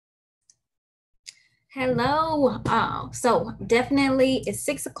Hello. So definitely it's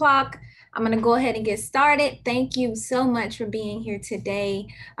 6 o'clock. I'm gonna go ahead and get started. Thank you so much for being here today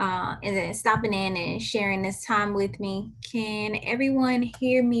and then stopping in and sharing this time with me. Can everyone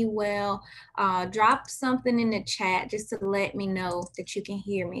hear me well? Drop something in the chat just to let me know that you can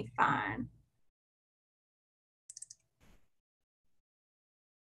hear me fine.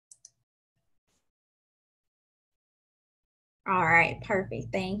 All right,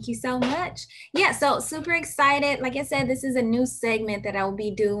 perfect. Thank you so much. Yeah, so super excited. Like I said, this is a new segment that I will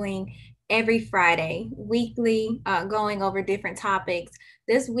be doing every Friday, weekly, going over different topics.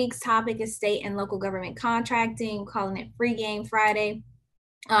 This week's topic is state and local government contracting, calling it Free Game Friday.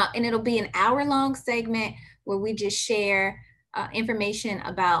 And it'll be an hour-long segment where we just share information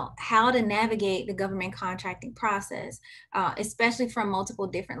about how to navigate the government contracting process, especially from multiple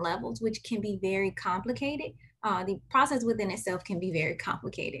different levels, which can be very complicated. The process within itself can be very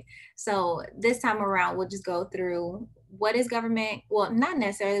complicated. So this time around, we'll just go through what is government, well, not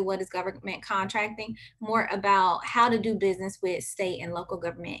necessarily what is government contracting, more about how to do business with state and local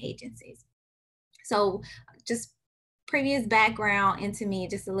government agencies. So just previous background into me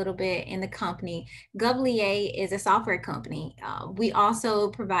just a little bit in the company. GovLia is a software company. We also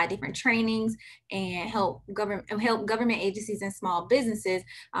provide different trainings and help government agencies and small businesses.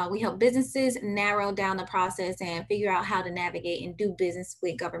 We help businesses narrow down the process and figure out how to navigate and do business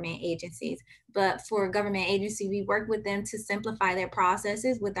with government agencies. But for government agency, we work with them to simplify their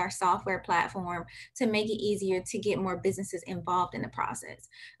processes with our software platform to make it easier to get more businesses involved in the process,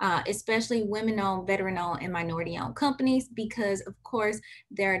 especially women-owned, veteran-owned, and minority-owned companies, because of course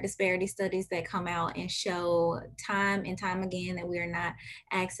there are disparity studies that come out and show time and time again that we are not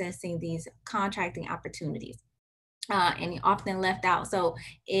accessing these contracting opportunities. And often left out. So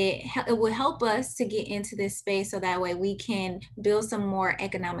it will help us to get into this space so that way we can build some more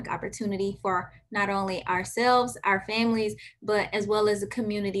economic opportunity for not only ourselves, our families, but as well as the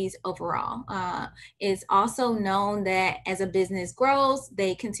communities overall. It's also known that as a business grows,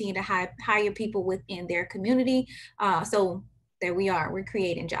 they continue to hire people within their community. So there we are, we're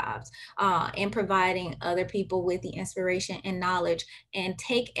creating jobs and providing other people with the inspiration and knowledge, and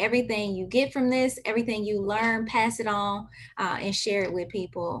take everything you get from this, everything you learn, pass it on and share it with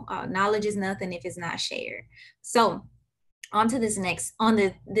people. Knowledge is nothing if it's not shared. So on to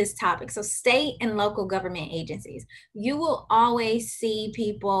this topic. So state and local government agencies, you will always see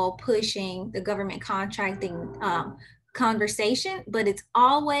people pushing the government contracting conversation, but it's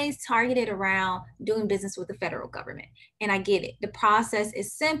always targeted around doing business with the federal government. And I get it. The process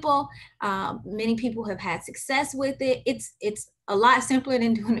is simple. Many people have had success with it. It's a lot simpler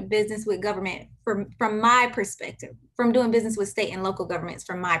than doing business with government from my perspective, from doing business with state and local governments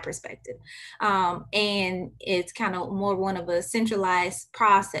from my perspective. And it's kind of more one of a centralized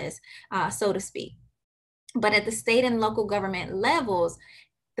process, so to speak. But at the state and local government levels,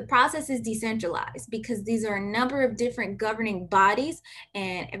 the process is decentralized because these are a number of different governing bodies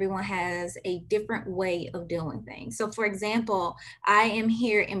and everyone has a different way of doing things. So for example, I am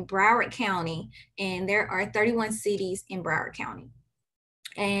here in Broward County and there are 31 cities in Broward County.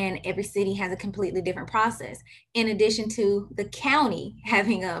 And every city has a completely different process, in addition to the county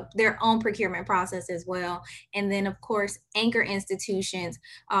having their own procurement process as well. And then of course, anchor institutions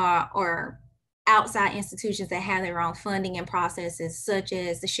or outside institutions that have their own funding and processes, such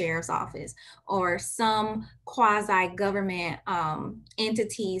as the sheriff's office or some quasi-government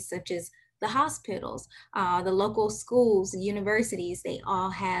entities such as the hospitals, the local schools, universities. They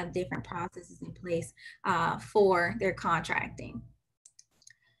all have different processes in place for their contracting.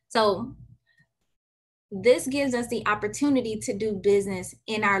 So this gives us the opportunity to do business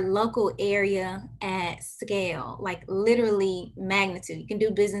in our local area at scale, like literally magnitude. You can do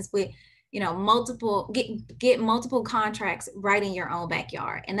business with, multiple, get multiple contracts right in your own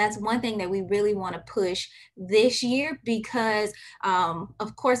backyard. And that's one thing that we really want to push this year because,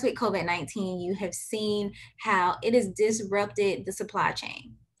 of course, with COVID-19, you have seen how it has disrupted the supply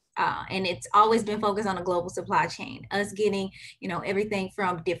chain. And it's always been focused on a global supply chain, us getting, everything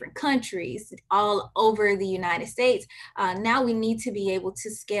from different countries all over the United States. Now we need to be able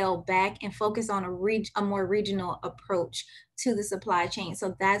to scale back and focus on a more regional approach to the supply chain.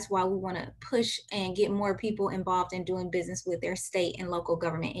 So that's why we want to push and get more people involved in doing business with their state and local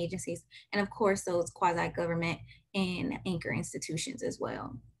government agencies. And of course, those quasi-government and anchor institutions as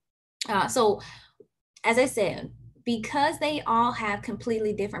well. So as I said, because they all have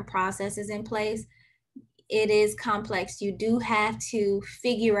completely different processes in place, it is complex. You do have to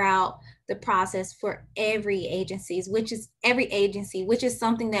figure out the process for every agency, which is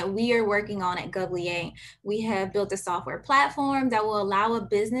something that we are working on at GovLia. We have built a software platform that will allow a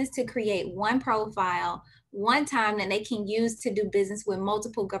business to create one profile one time that they can use to do business with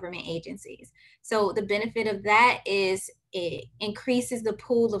multiple government agencies. So the benefit of that is it increases the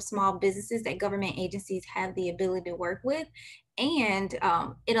pool of small businesses that government agencies have the ability to work with. And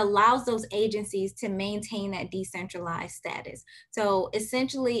it allows those agencies to maintain that decentralized status. So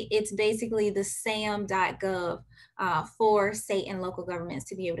essentially, it's basically the sam.gov for state and local governments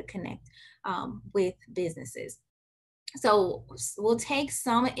to be able to connect with businesses. So we'll take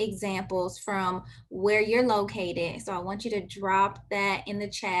some examples from where you're located. So I want you to drop that in the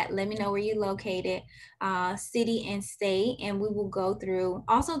chat. Let me know where you're located, city and state, and we will go through.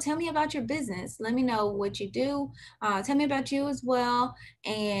 Also, tell me about your business. Let me know what you do. Tell me about you as well,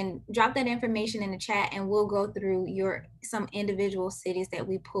 and drop that information in the chat, and we'll go through some individual cities that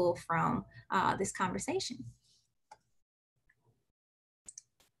we pull from this conversation.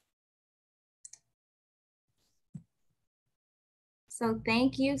 So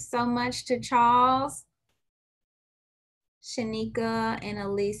thank you so much to Charles, Shanika, and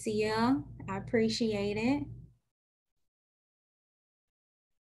Alicia. I appreciate it.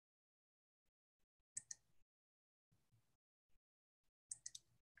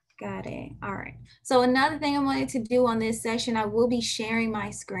 Got it. All right. So another thing I wanted to do on this session, I will be sharing my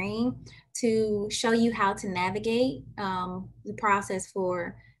screen to show you how to navigate the process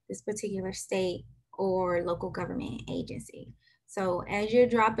for this particular state or local government agency. So as you're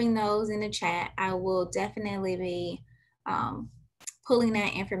dropping those in the chat, I will definitely be pulling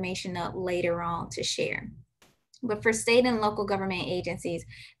that information up later on to share. But for state and local government agencies,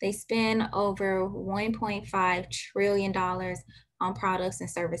 they spend over $1.5 trillion on products and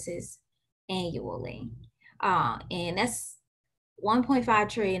services annually. And that's $1.5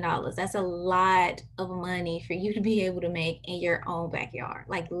 trillion. That's a lot of money for you to be able to make in your own backyard.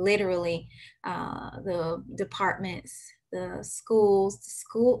 Like literally, the departments, the schools,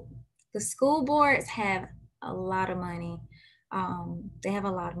 the school boards have a lot of money. They have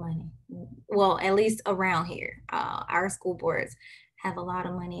a lot of money. Well, at least around here, our school boards have a lot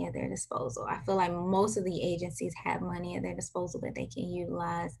of money at their disposal. I feel like most of the agencies have money at their disposal that they can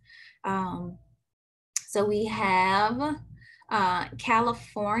utilize. So we have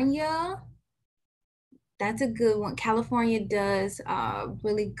California. That's a good one. California does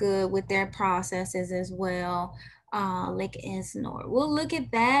really good with their processes as well. Lake Isnor. We'll look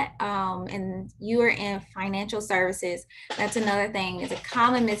at that. And you are in financial services. That's another thing. It's a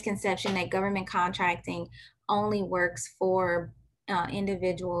common misconception that government contracting only works for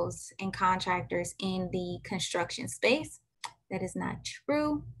individuals and contractors in the construction space. That is not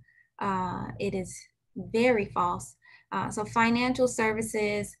true. It is very false. So financial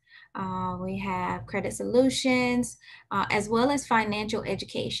services, we have credit solutions, as well as financial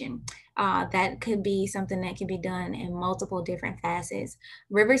education. That could be something that can be done in multiple different facets.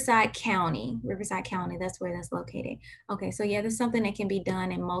 Riverside County, that's where that's located. Okay, so yeah, there's something that can be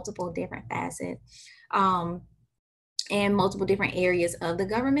done in multiple different facets. And multiple different areas of the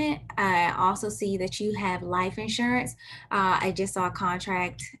government. I also see that you have life insurance. I just saw a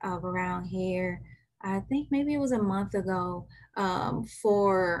contract of around here. I think maybe it was a month ago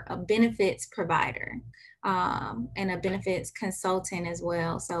for a benefits provider and a benefits consultant as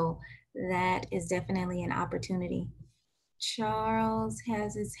well. So that is definitely an opportunity. Charles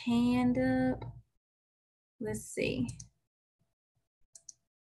has his hand up. Let's see.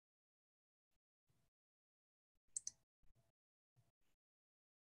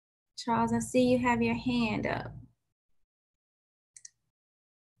 Charles, I see you have your hand up.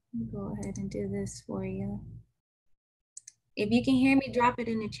 Go ahead and do this for you. If you can hear me, drop it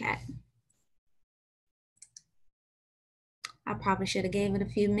in the chat. I probably should have gave it a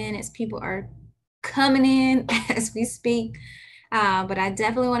few minutes. People are coming in as we speak, but I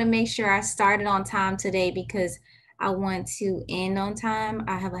definitely want to make sure I started on time today because I want to end on time.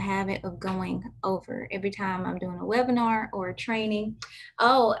 I have a habit of going over every time I'm doing a webinar or a training.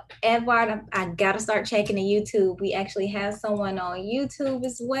 Oh, Edward, I got to start checking the YouTube. We actually have someone on YouTube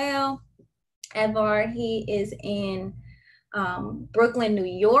as well. Edward, he is in Brooklyn, New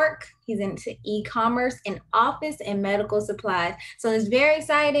York. He's into e-commerce and office and medical supplies. So it's very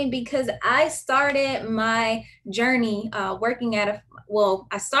exciting because I started my journey working at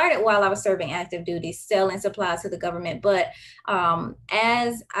I started while I was serving active duty, selling supplies to the government. But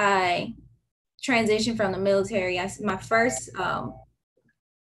as I transitioned from the military, my first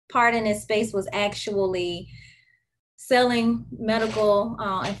part in this space was actually selling medical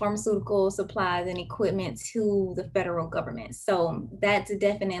and pharmaceutical supplies and equipment to the federal government. So that's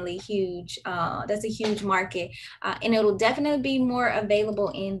definitely huge. That's a huge market, and it'll definitely be more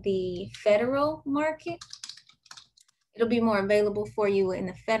available in the federal market. It'll be more available for you in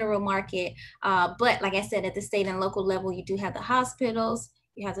the federal market. But like I said, at the state and local level, you do have the hospitals,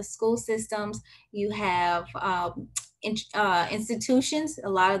 you have the school systems, you have institutions. A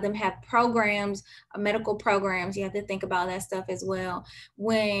lot of them have programs, medical programs. You have to think about that stuff as well.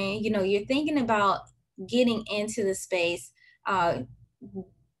 When you're thinking about getting into the space, uh,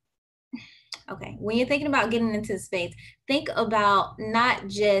 okay, when you're thinking about getting into the space, think about not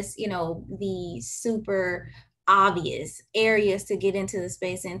just, the super obvious areas to get into the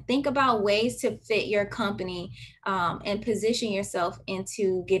space, and think about ways to fit your company and position yourself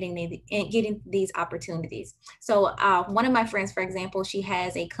into getting these opportunities. So one of my friends, for example, she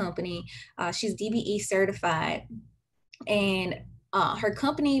has a company. She's DBE certified, and her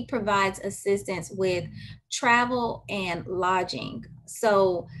company provides assistance with travel and lodging.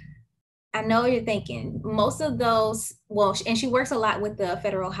 So I know you're thinking most of those, well, and she works a lot with the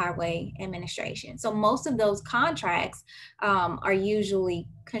Federal Highway Administration. So most of those contracts are usually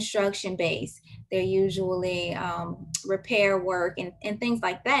construction based. They're usually repair work and things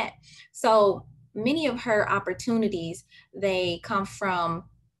like that. So many of her opportunities, they come from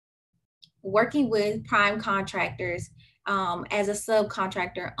working with prime contractors as a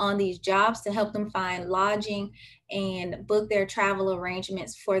subcontractor on these jobs to help them find lodging and book their travel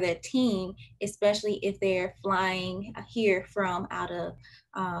arrangements for their team, especially if they're flying here from out of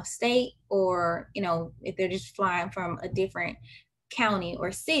state, or if they're just flying from a different county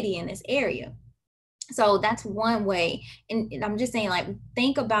or city in this area. So that's one way. And I'm just saying, like,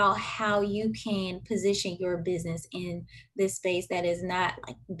 think about how you can position your business in this space that is not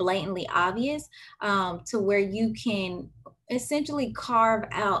like blatantly obvious, to where you can essentially carve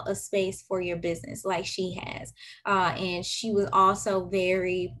out a space for your business like she has. And she was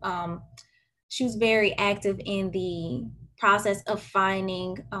very active in the process of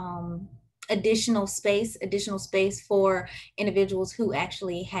finding additional space for individuals who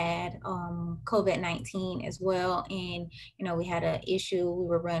actually had COVID-19 as well. And we had an issue, we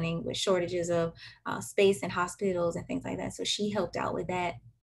were running with shortages of space in hospitals and things like that, so she helped out with that.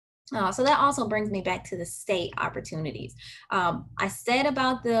 So that also brings me back to the state opportunities. I said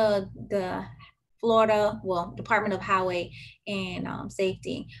about the Florida, well, Department of Highway and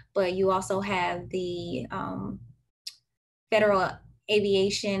Safety, but you also have the Federal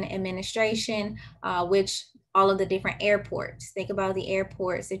Aviation Administration, which all of the different airports. Think about the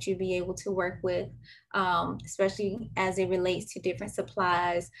airports that you'd be able to work with, especially as it relates to different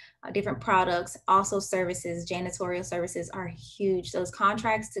supplies, different products, also services. Janitorial services are huge. Those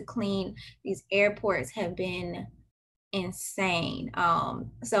contracts to clean these airports have been insane.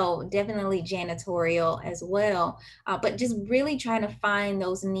 So definitely janitorial as well, but just really trying to find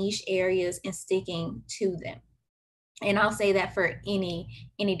those niche areas and sticking to them. And I'll say that for any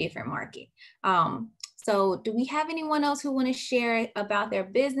different market. So do we have anyone else who want to share about their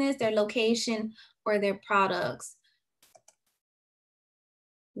business, their location, or their products?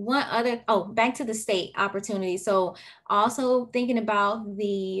 Back to the state opportunity. So also thinking about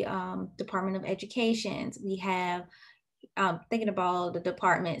the Department of Education, we have thinking about the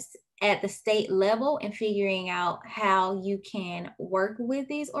departments at the state level and figuring out how you can work with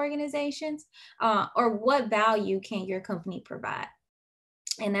these organizations, or what value can your company provide.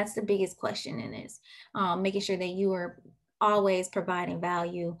 And that's the biggest question in this, making sure that you are always providing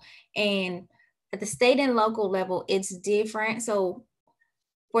value. And at the state and local level, it's different. So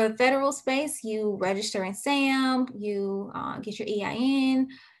for the federal space, you register in SAM, you get your EIN,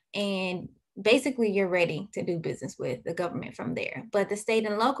 and basically you're ready to do business with the government from there. But the state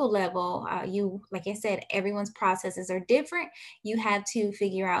and local level, like I said, everyone's processes are different. You have to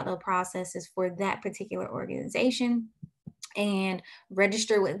figure out the processes for that particular organization and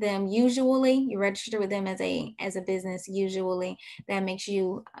register with them. Usually you register with them as a business. Usually that makes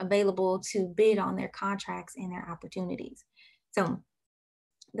you available to bid on their contracts and their opportunities. So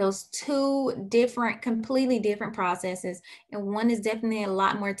those two completely different processes, and one is definitely a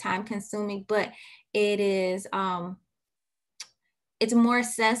lot more time consuming, but it is it's more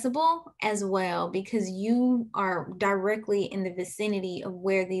accessible as well because you are directly in the vicinity of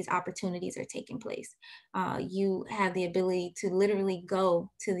where these opportunities are taking place. You have the ability to literally go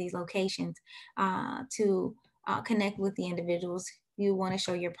to these locations to connect with the individuals. You want to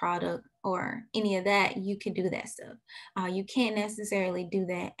show your product or any of that, you can do that stuff. You can't necessarily do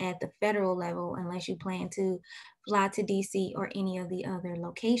that at the federal level unless you plan to fly to DC or any of the other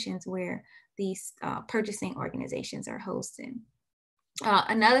locations where these purchasing organizations are hosting.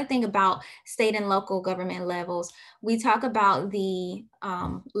 Another thing about state and local government levels, we talk about the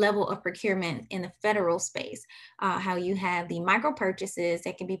level of procurement in the federal space, how you have the micro purchases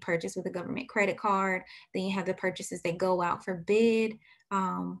that can be purchased with a government credit card. Then you have the purchases that go out for bid.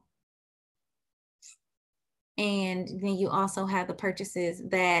 And then you also have the purchases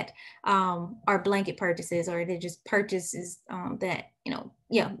that are blanket purchases, or they're just purchases that,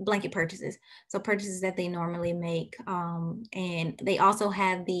 blanket purchases. So purchases that they normally make. And they also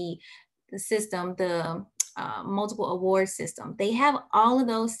have the system, the multiple award system. They have all of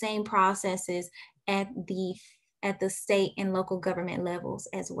those same processes at the state and local government levels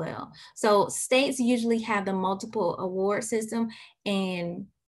as well. So states usually have the multiple award system, and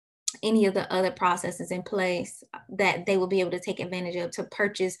any of the other processes in place that they will be able to take advantage of to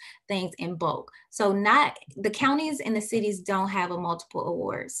purchase things in bulk. So not the counties and the cities don't have a multiple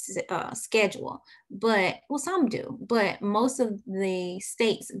awards schedule, but well, some do, but most of the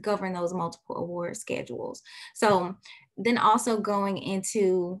states govern those multiple award schedules. So then also going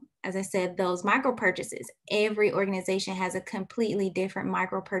into, as I said, those micro purchases, every organization has a completely different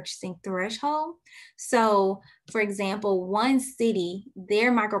micro purchasing threshold. So for example, one city,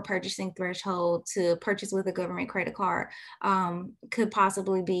 their micro purchasing threshold to purchase with a government credit card could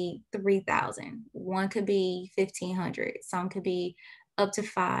possibly be 3,000. One could be 1,500. Some could be up to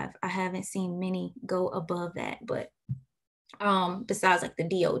 5. I haven't seen many go above that, but besides like the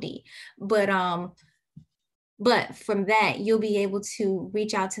DOD. But from that, you'll be able to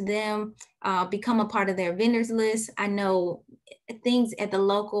reach out to them, become a part of their vendors list. I know things at the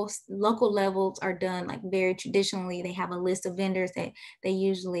local levels are done like very traditionally. They have a list of vendors that they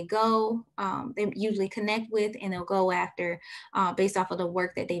usually connect with, and they'll go after based off of the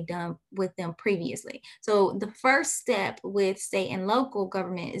work that they've done with them previously. So the first step with state and local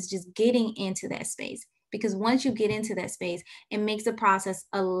government is just getting into that space. Because once you get into that space, it makes the process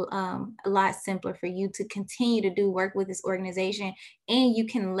a lot simpler for you to continue to do work with this organization, and you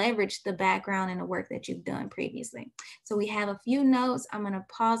can leverage the background and the work that you've done previously. So we have a few notes. I'm going to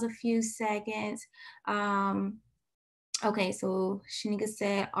pause a few seconds. Okay, so Shanika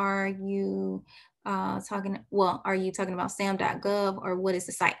said, are you talking about sam.gov, or what is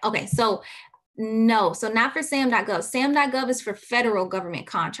the site? Okay, so no, so not for sam.gov. Sam.gov is for federal government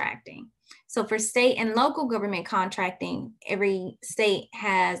contracting. So for state and local government contracting, every state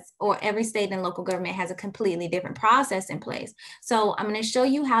and local government has a completely different process in place. So I'm going to show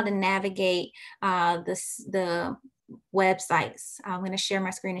you how to navigate the websites. I'm going to share my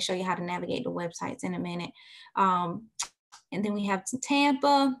screen and show you how to navigate the websites in a minute. And then we have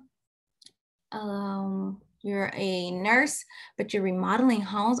Tampa. You're a nurse, but you're remodeling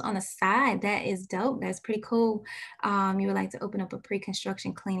homes on the side. That is dope. That's pretty cool. You would like to open up a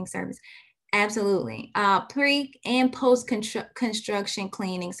pre-construction cleaning service. Absolutely. Pre and post construction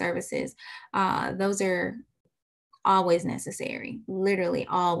cleaning services. Those are always necessary, literally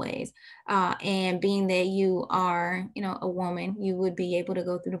always. And being that you are, a woman, you would be able to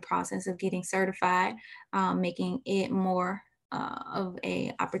go through the process of getting certified, making it more of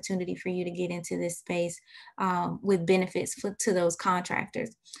a opportunity for you to get into this space with benefits to those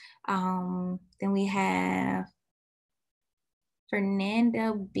contractors. Then we have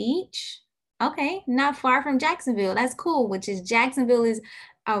Fernando Beach. Okay, not far from Jacksonville. That's cool, Jacksonville is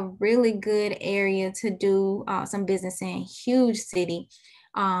a really good area to do some business in. Huge city,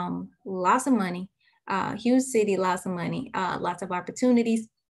 lots of money, huge city, lots of money, lots of opportunities.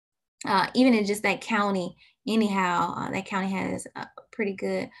 Even in just that county, anyhow, that county has a pretty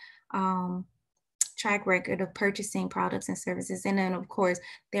good track record of purchasing products and services. And then of course,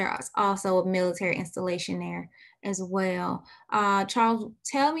 there's also a military installation there as well. Charles,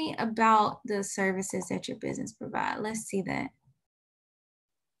 tell me about the services that your business provide. Let's see that.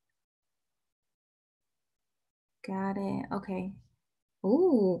 Got it. Okay.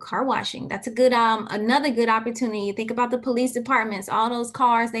 Ooh, car washing. That's a good, another good opportunity. Think about the police departments, all those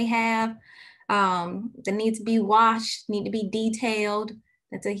cars they have that need to be washed, need to be detailed.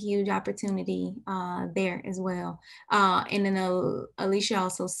 That's a huge opportunity there as well. And then Alicia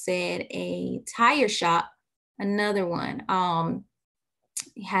also said a tire shop, another one.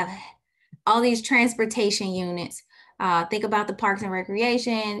 You have all these transportation units. Think about the parks and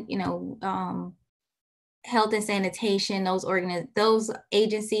recreation, health and sanitation, those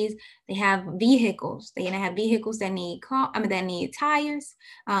agencies, they have vehicles. They're gonna have vehicles that need that need tires.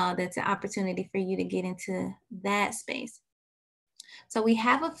 That's an opportunity for you to get into that space. So we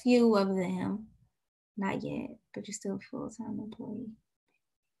have a few of them, not yet, but you're still a full-time employee.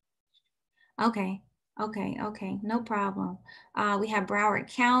 Okay, Okay, no problem. We have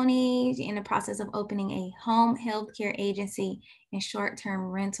Broward County in the process of opening a home health care agency and short-term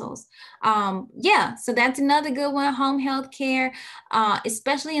rentals. Yeah, so that's another good one, home health care,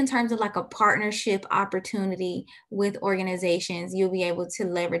 especially in terms of like a partnership opportunity with organizations. You'll be able to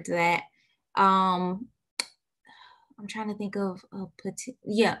leverage that. Um, I'm trying to think of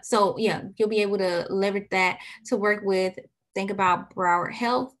yeah. So yeah, you'll be able to leverage that to work with. Think about Broward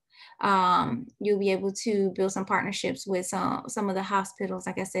Health. You'll be able to build some partnerships with some of the hospitals,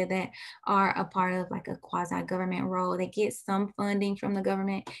 like I said, that are a part of like a quasi government role. They get some funding from the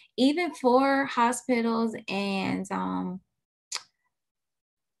government, even for hospitals and I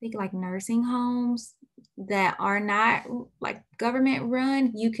think like nursing homes that are not like government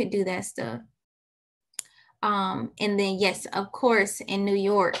run. You could do that stuff. And then yes, of course, in New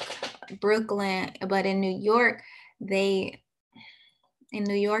York, Brooklyn, but in New York, they in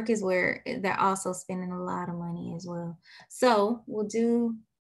New York is where they're also spending a lot of money as well. So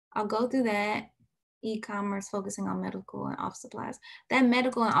I'll go through that. E-commerce focusing on medical and office supplies. That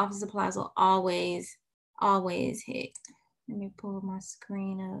medical and office supplies will always hit. Let me pull my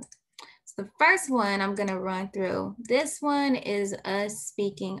screen up. So the first one I'm gonna run through. This one is us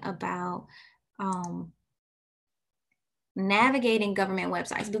speaking about navigating government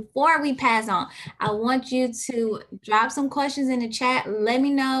websites. Before we pass on, I want you to drop some questions in the chat. Let me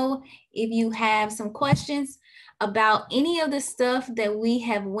know if you have some questions about any of the stuff that we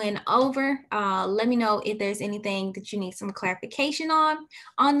have went over. Let me know if there's anything that you need some clarification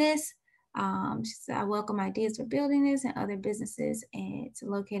on this. So I welcome ideas for building this and other businesses and to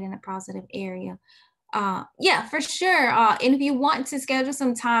locate in a positive area. Yeah, for sure. And if you want to schedule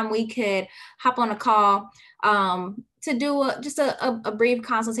some time, we could hop on a call to do just a brief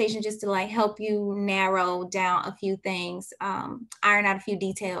consultation just to like help you narrow down a few things, iron out a few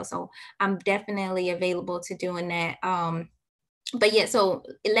details. So I'm definitely available to doing that. But yeah, so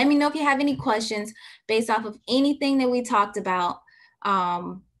let me know if you have any questions based off of anything that we talked about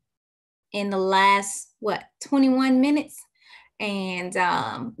in the last, 21 minutes. And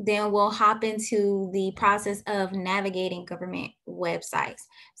then we'll hop into the process of navigating government websites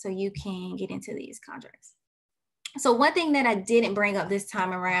so you can get into these contracts. So one thing that I didn't bring up this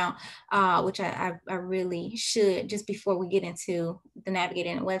time around, which I really should just before we get into the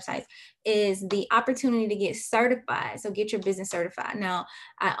navigating the websites, is the opportunity to get certified. So get your business certified. Now,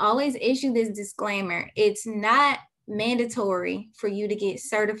 I always issue this disclaimer. It's not mandatory for you to get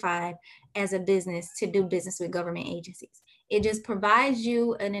certified as a business to do business with government agencies. It just provides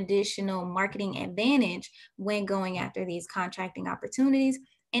you an additional marketing advantage when going after these contracting opportunities,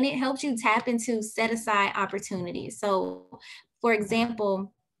 and it helps you tap into set aside opportunities. So, for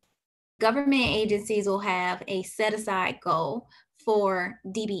example, government agencies will have a set aside goal for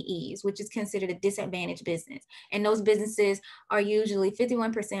DBEs, which is considered a disadvantaged business. And those businesses are usually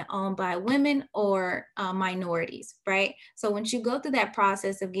 51% owned by women or minorities, right? So once you go through that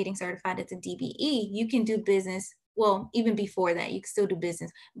process of getting certified as a DBE, you can do business. Well, even before that, you can still do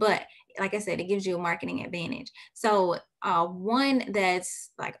business. But like I said, it gives you a marketing advantage. So one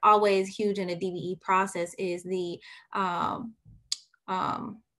that's like always huge in the DBE process is the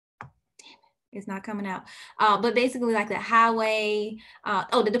it's not coming out. But basically like the highway,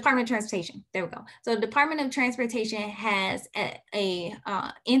 the Department of Transportation. There we go. So the Department of Transportation has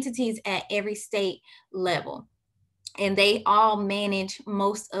entities at every state level. And they all manage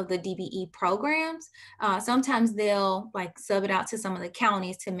most of the DBE programs. Sometimes they'll like sub it out to some of the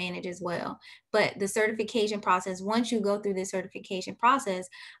counties to manage as well. But the certification process, once you go through the certification process,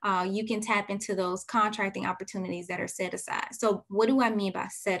 you can tap into those contracting opportunities that are set aside. So what do I mean by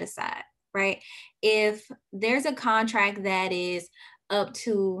set aside, right? If there's a contract that is up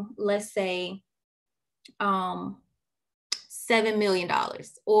to, let's say, $7 million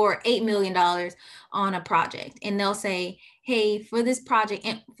or $8 million on a project. And they'll say, hey, for this project,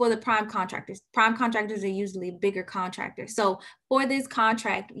 and for the prime contractors are usually bigger contractors. So for this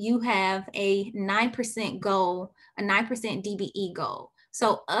contract, you have a 9% goal, a 9% DBE goal.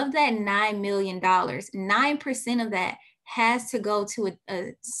 So of that $9 million, 9% of that has to go to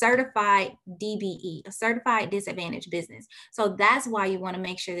a certified DBE, a certified disadvantaged business. So that's why you want to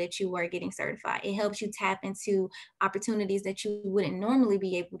make sure that you are getting certified. It helps you tap into opportunities that you wouldn't normally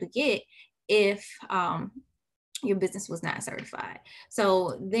be able to get if your business was not certified.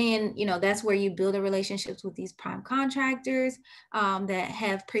 So then, that's where you build a relationships with these prime contractors that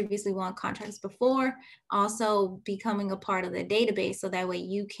have previously won contracts before, also becoming a part of the database. So that way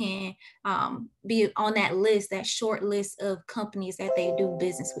you can be on that list, that short list of companies that they do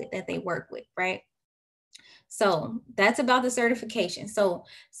business with, that they work with, right? So that's about the certification. So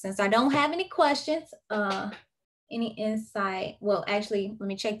since I don't have any questions, any insight, well, actually, let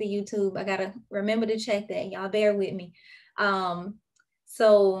me check the YouTube. I gotta remember to check that. Y'all bear with me.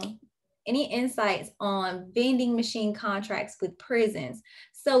 So any insights on vending machine contracts with prisons?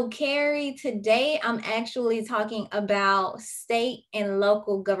 So Carrie, today I'm actually talking about state and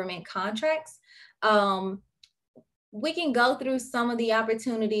local government contracts. We can go through some of the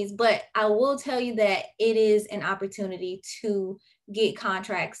opportunities, but I will tell you that it is an opportunity to get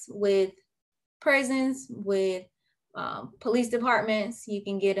contracts with prisons, with police departments. You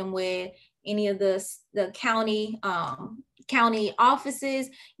can get them with any of the county offices.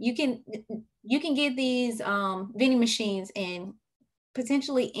 You can get these vending machines in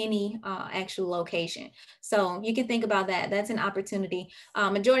potentially any actual location. So you can think about that. That's an opportunity.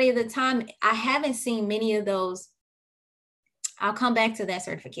 Majority of the time, I haven't seen many of those. I'll come back to that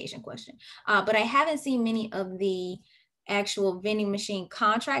certification question. But I haven't seen many of the actual vending machine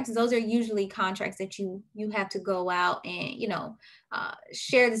contracts. Those are usually contracts that you have to go out and,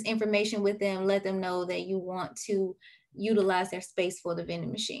 share this information with them, let them know that you want to utilize their space for the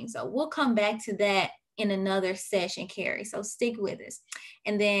vending machine. So we'll come back to that in another session, Carrie. So stick with us.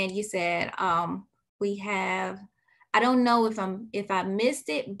 And then you said we have, I don't know if I missed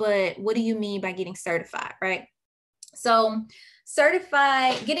it, but what do you mean by getting certified, right? So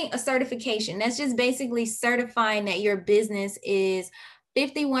getting a certification, that's just basically certifying that your business is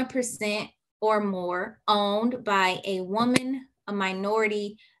 51% or more owned by a woman, a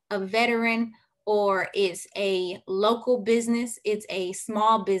minority, a veteran, or it's a local business, it's a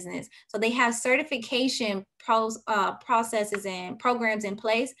small business. So they have certification processes and programs in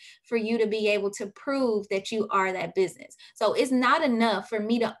place for you to be able to prove that you are that business. So it's not enough for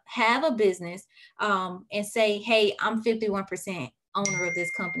me to have a business and say, hey, I'm 51% owner of this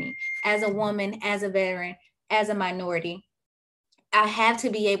company. As a woman, as a veteran, as a minority, I have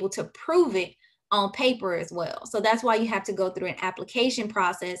to be able to prove it on paper as well. So that's why you have to go through an application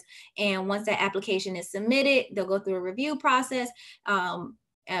process. And once that application is submitted, they'll go through a review process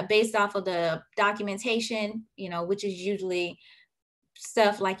based off of the documentation, which is usually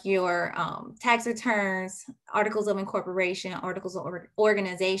stuff like your tax returns, articles of incorporation, articles of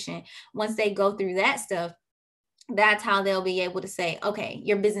organization. Once they go through that stuff, that's how they'll be able to say, okay,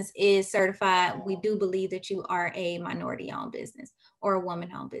 your business is certified. We do believe that you are a minority-owned business or a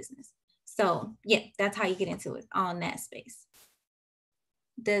woman-owned business. So yeah, that's how you get into it on that space.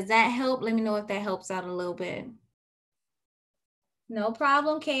 Does that help? Let me know if that helps out a little bit. No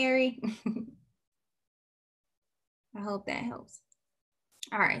problem, Carrie. I hope that helps.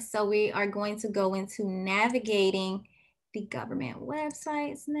 All right, so we are going to go into navigating the government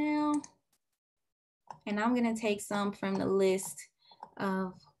websites now. And I'm going to take some from the list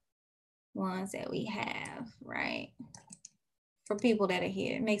of ones that we have, right? For people that are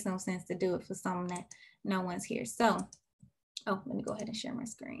here. It makes no sense to do it for someone that no one's here. So, let me go ahead and share my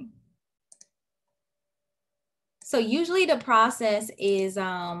screen. So usually the process is,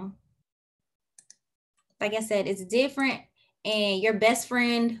 like I said, it's different. And your best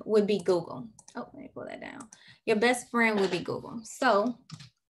friend would be Google. Oh, let me pull that down. Your best friend would be Google. So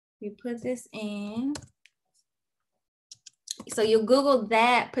you put this in. So you'll Google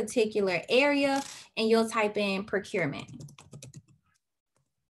that particular area and you'll type in procurement.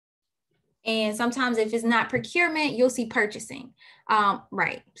 And sometimes if it's not procurement, you'll see purchasing.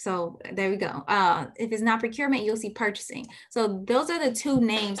 Right, so there we go. If it's not procurement, you'll see purchasing. So those are the two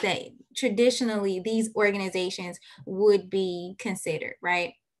names that traditionally these organizations would be considered,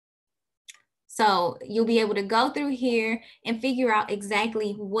 right? So you'll be able to go through here and figure out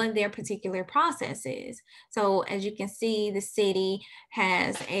exactly what their particular process is. So as you can see, the city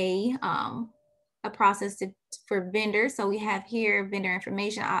has a process for vendors. So we have here vendor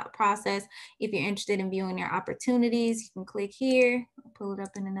information process. If you're interested in viewing their opportunities, you can click here, I'll pull it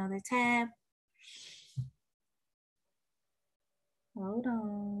up in another tab. Hold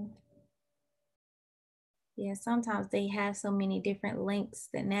on. Yeah, sometimes they have so many different links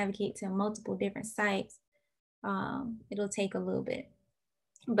that navigate to multiple different sites. It'll take a little bit,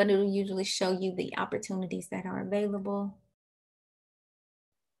 but it'll usually show you the opportunities that are available.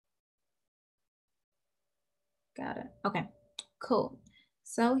 Got it. Okay, cool.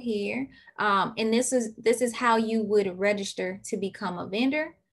 So here, and this is how you would register to become a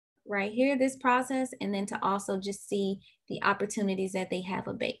vendor. Right here, this process, and then to also just see the opportunities that they have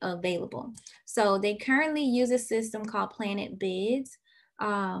available. So they currently use a system called Planet Bids.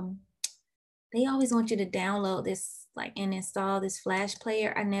 They always want you to download this like and install this Flash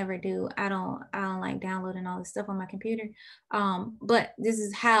player. I never do. I don't like downloading all this stuff on my computer. But this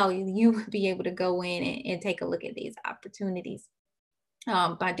is how you would be able to go in and take a look at these opportunities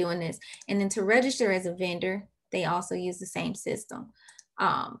by doing this. And then to register as a vendor, they also use the same system.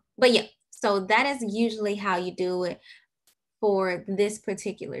 But yeah, so that is usually how you do it for this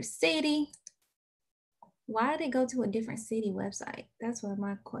particular city. Why did it go to a different city website? That's what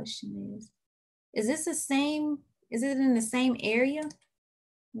my question is. Is this the same? Is it in the same area?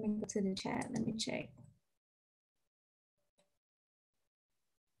 Let me go to the chat. Let me check.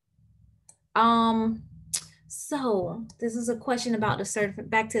 So this is a question about the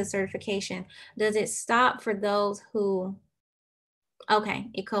back to the certification. Does it stop for those who, okay,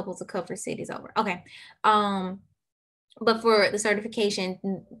 it couples a cover cities over. Okay. But for the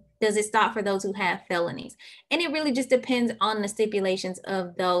certification, does it stop for those who have felonies? And it really just depends on the stipulations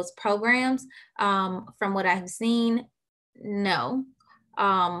of those programs. From what I've seen, no.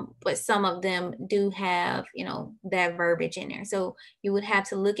 But some of them do have, you know, that verbiage in there. So you would have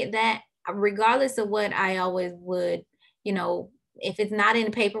to look at that. Regardless of what I always would, you know, if it's not in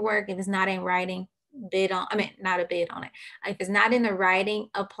the paperwork, if it's not in writing, bid on, I mean, not a bid on it. If it's not in the writing,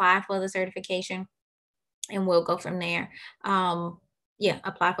 apply for the certification and we'll go from there. Yeah,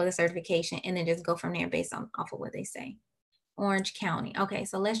 apply for the certification and then just go from there based on off of what they say. Orange County. Okay,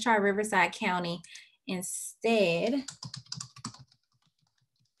 so let's try Riverside County instead.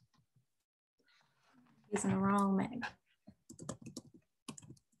 Using the wrong map.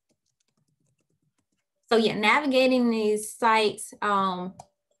 So yeah, navigating these sites,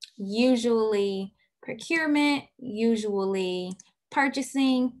 usually procurement, usually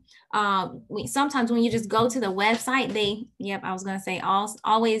purchasing. Sometimes when you just go to the website, they, yep, I was gonna say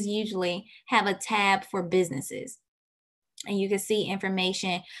always usually have a tab for businesses. And you can see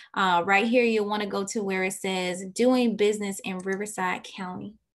information right here. You'll want to go to where it says doing business in Riverside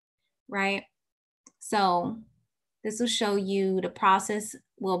County, right? So this will show you the process,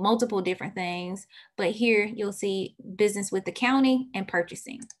 well, multiple different things, but here you'll see business with the county and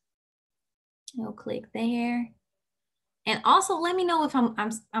purchasing. You'll click there. And also let me know if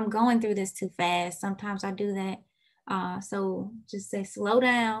I'm going through this too fast. Sometimes I do that. So just say slow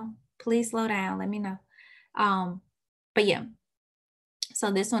down, please slow down, let me know. But yeah,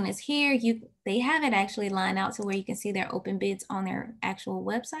 so this one is here. They have it actually lined out to where you can see their open bids on their actual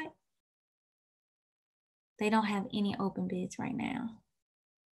website. They don't have any open bids right now.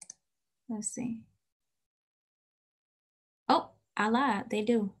 Let's see. Oh, I lied. They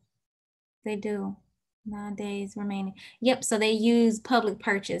do. They do. 9 days remaining. Yep. So they use public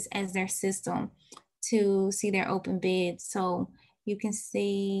purchase as their system to see their open bids. So you can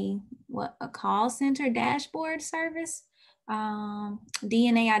see what a call center dashboard service,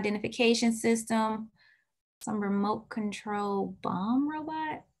 DNA identification system, some remote control bomb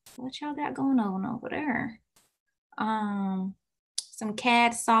robot. What y'all got going on over there? Some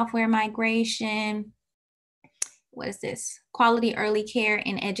CAD software migration. What is this? Quality early care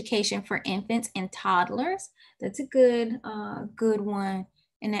and education for infants and toddlers. That's a good one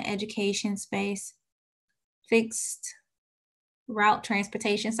in the education space. Fixed route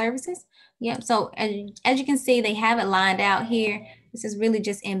transportation services. Yep. So as you can see, they have it lined out here. This is really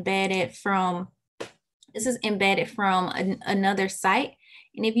just embedded from. This is embedded from another site.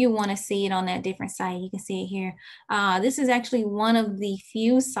 And if you want to see it on that different site, you can see it here. This is actually one of the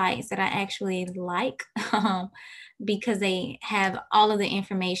few sites that I actually like because they have all of the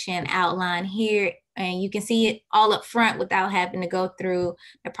information outlined here. And you can see it all up front without having to go through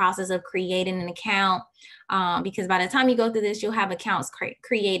the process of creating an account. Because by the time you go through this, you'll have accounts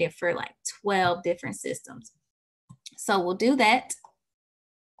created for like 12 different systems. So we'll do that.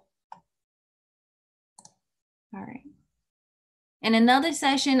 All right. In another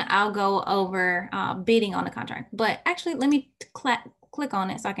session, I'll go over bidding on the contract. But actually, let me click on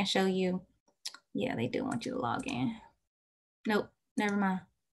it so I can show you. Yeah, they do want you to log in. Nope, never mind.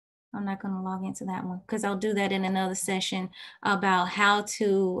 I'm not going to log into that one because I'll do that in another session about how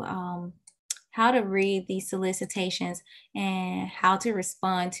to read these solicitations and how to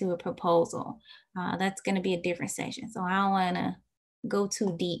respond to a proposal. That's going to be a different session. So I don't want to go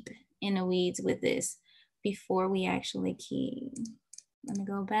too deep in the weeds with this before we actually key. Let me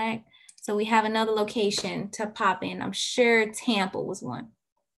go back. So we have another location to pop in. I'm sure Tampa was one.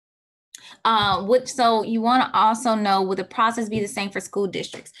 So you want to also know, will the process be the same for school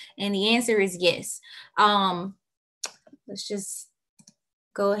districts? And the answer is yes. Let's just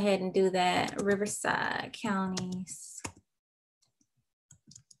go ahead and do that. Riverside counties.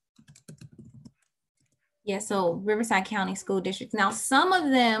 Yeah, so Riverside County school districts. Now, some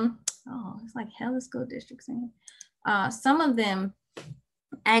of them, oh, it's like hella school districts in here. Some of them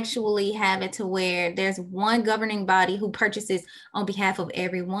actually have it to where there's one governing body who purchases on behalf of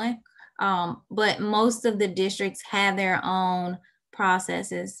everyone. But most of the districts have their own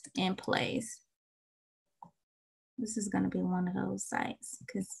processes in place. This is going to be one of those sites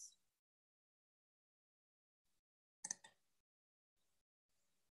because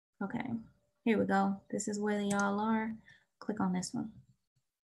okay, here we go. This is where y'all are. Click on this one.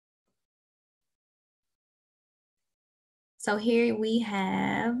 So here we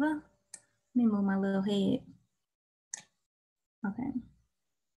have, let me move my little head. Okay.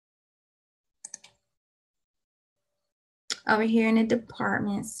 Over here in the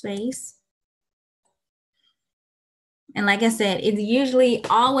department space. And like I said, it's usually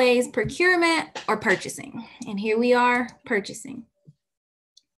always procurement or purchasing. And here we are, purchasing.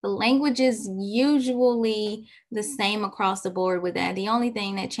 The language is usually the same across the board with that. The only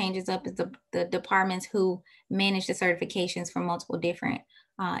thing that changes up is the departments who manage the certifications for multiple different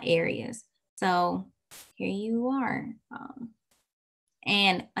areas. So here you are.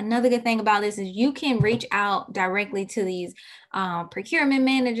 And another good thing about this is you can reach out directly to these procurement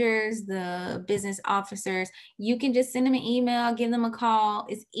managers, the business officers. You can just send them an email, give them a call.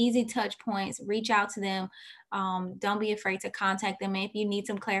 It's easy touch points. Reach out to them. Don't be afraid to contact them. If you need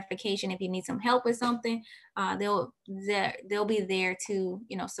some clarification, if you need some help with something, they'll be there to,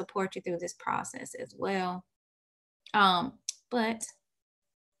 you know, support you through this process as well. But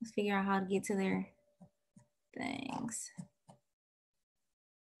let's figure out how to get to their things.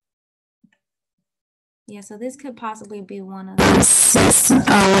 Yeah, so this could possibly be one of those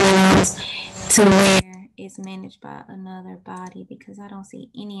to where it's managed by another body because I don't see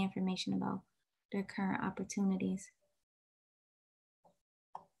any information about their current opportunities.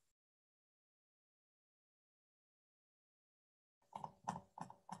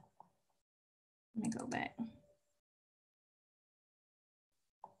 Let me go back.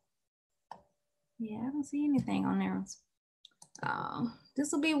 Yeah, I don't see anything on there.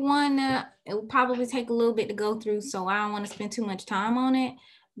 This will be one that it will probably take a little bit to go through, so I don't want to spend too much time on it,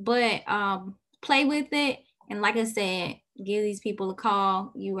 but play with it. And like I said, give these people a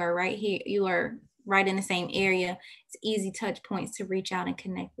call. You are right here. You are right in the same area. It's easy touch points to reach out and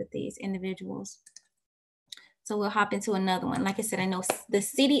connect with these individuals. So we'll hop into another one. Like I said, I know the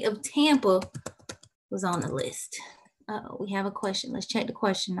city of Tampa was on the list. We have a question. Let's check the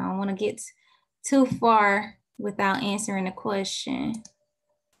question. I don't want to get too far without answering the question.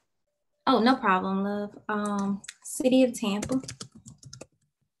 Oh, no problem, love. City of Tampa.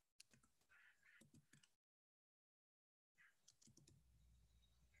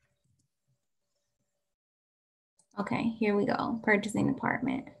 Okay, here we go. Purchasing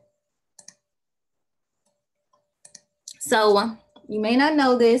department. So you may not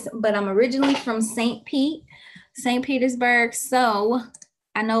know this, but I'm originally from St. Petersburg. So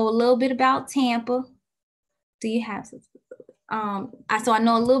I know a little bit about Tampa. Do you have some? So I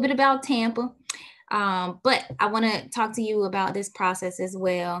know a little bit about Tampa, but I want to talk to you about this process as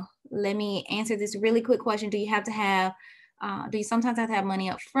well. Let me answer this really quick question. Do you sometimes have to have money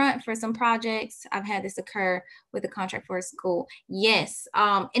up front for some projects? I've had this occur with a contract for a school. Yes,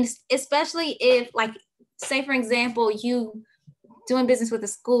 and especially if, like, say for example, you doing business with a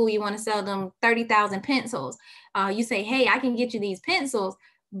school, you want to sell them 30,000 pencils. You say, hey, I can get you these pencils,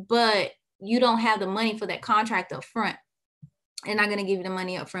 but you don't have the money for that contract up front. They're not going to give you the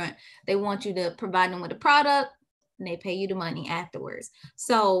money up front. They want you to provide them with a product and they pay you the money afterwards.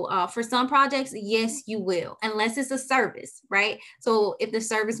 So for some projects, yes, you will, unless it's a service, right? So if the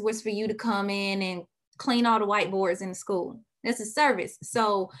service was for you to come in and clean all the whiteboards in the school, that's a service.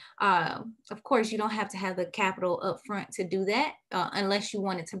 So of course, you don't have to have the capital up front to do that unless you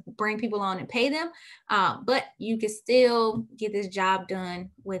wanted to bring people on and pay them. But you can still get this job done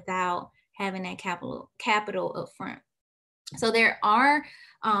without having that capital up front. So there are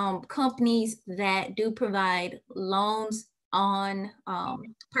companies that do provide loans on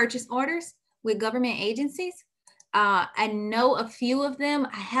purchase orders with government agencies. I know a few of them.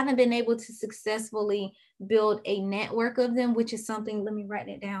 I haven't been able to successfully build a network of them, which is something, let me write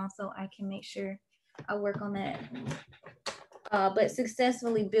it down so I can make sure I work on that. But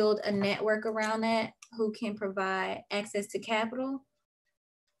successfully build a network around that who can provide access to capital.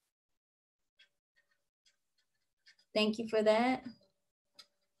 Thank you for that.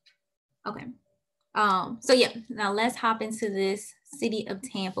 Okay. So yeah, now let's hop into this City of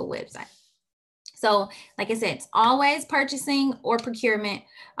Tampa website. So like I said, it's always purchasing or procurement.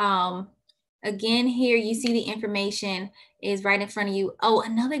 Again, here you see the information is right in front of you. Oh,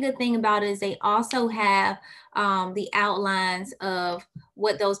 another good thing about it is they also have the outlines of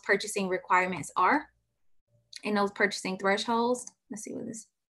what those purchasing requirements are. and those purchasing thresholds. Let's see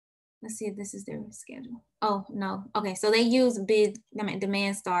if this is their schedule. Oh, no. Okay, so they use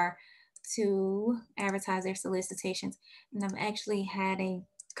Demand Star to advertise their solicitations. And I've actually had a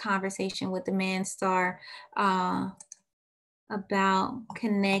conversation with Demand Star about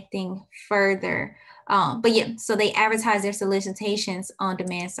connecting further. But yeah, so they advertise their solicitations on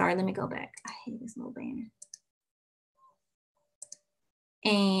Demand Star. Let me go back. I hate this little banner.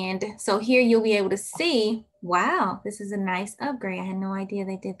 And so here you'll be able to see, wow, this is a nice upgrade. I had no idea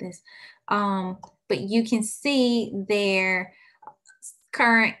they did this. But you can see their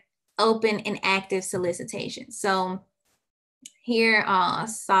current open and active solicitations. So here,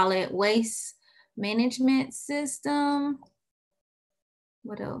 solid waste management system.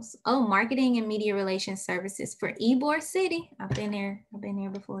 What else? Oh, marketing and media relations services for Ybor City. I've been there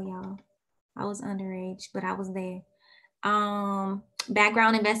before, y'all. I was underage, but I was there.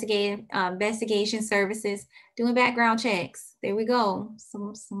 Background investigation services, doing background checks. There we go.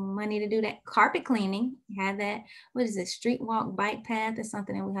 Some money to do that. Carpet cleaning, had that. What is it? Street walk, bike path is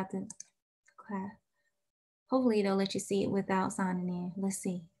something that we have to class. Hopefully they'll let you see it without signing in. Let's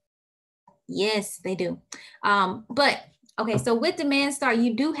see. Yes, they do. But okay, so with Demand Star,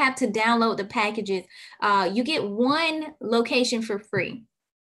 you do have to download the packages. You get one location for free.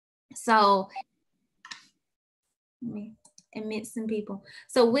 So let me admit some people.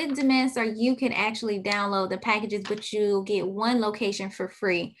 So with Demand Star, you can actually download the packages, but you'll get one location for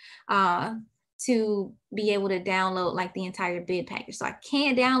free to be able to download like the entire bid package. So I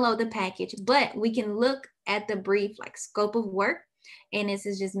can't download the package, but we can look at the brief like scope of work. And this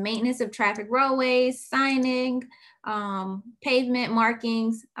is just maintenance of traffic roadways, signing, pavement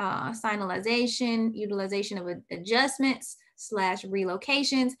markings, signalization, utilization of adjustments /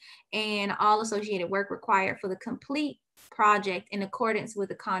 relocations, and all associated work required for the complete project in accordance with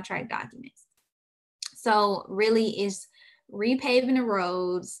the contract documents. So really is repaving the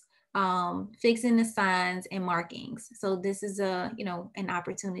roads, fixing the signs and markings. So this is a, an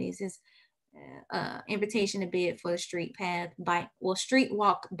opportunity. This is invitation to bid for the street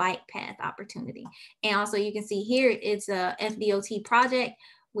walk bike path opportunity. And also you can see here, it's a FDOT project,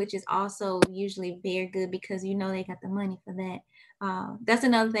 which is also usually very good because they got the money for that. That's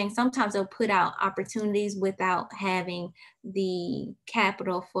another thing. Sometimes they'll put out opportunities without having the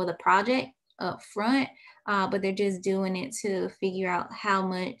capital for the project up front, but they're just doing it to figure out how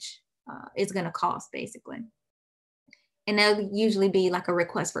much it's going to cost, basically. And that'll usually be like a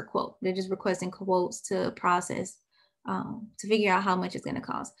request for quote. They're just requesting quotes to process, to figure out how much it's going to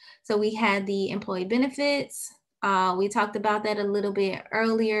cost. So we had the employee benefits. We talked about that a little bit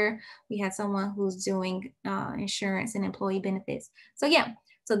earlier. We had someone who's doing insurance and employee benefits. So yeah,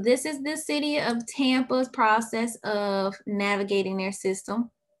 so this is the city of Tampa's process of navigating their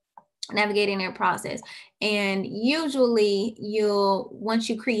system, navigating their process. And usually once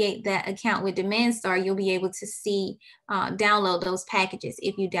you create that account with Demand Star, you'll be able to see, download those packages.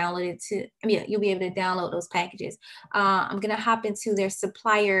 If you download it you'll be able to download those packages. I'm going to hop into their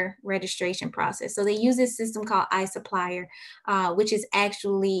supplier registration process. So they use this system called iSupplier, which is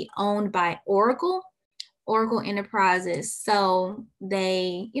actually owned by Oracle Enterprises. So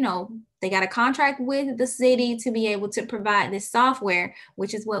they got a contract with the city to be able to provide this software,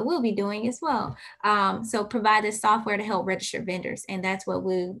 which is what we'll be doing as well. So provide this software to help register vendors. And that's what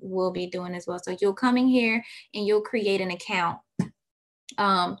we will be doing as well. So you'll come in here and you'll create an account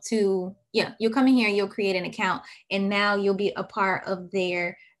you'll come in here and you'll create an account, and now you'll be a part of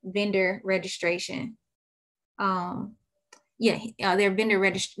their vendor registration.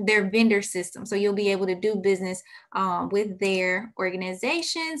 Their vendor system. So you'll be able to do business with their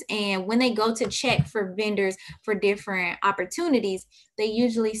organizations. And when they go to check for vendors for different opportunities, they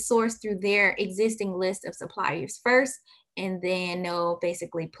usually source through their existing list of suppliers first, and then they'll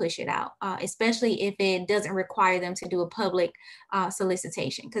basically push it out, especially if it doesn't require them to do a public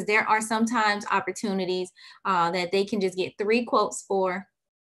solicitation. Because there are sometimes opportunities that they can just get 3 quotes for,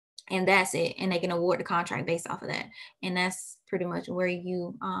 and that's it, and they can award the contract based off of that. And that's pretty much where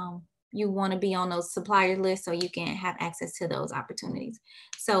you want to be on those supplier lists, so you can have access to those opportunities.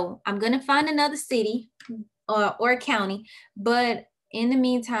 So I'm going to find another city or county, but in the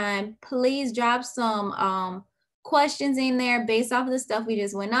meantime, please drop some questions in there based off of the stuff we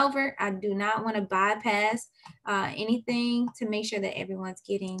just went over. I do not want to bypass anything to make sure that everyone's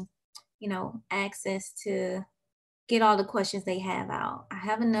getting access to get all the questions they have out. I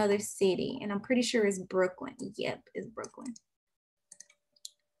have another city, and I'm pretty sure it's Brooklyn. Yep, it's Brooklyn.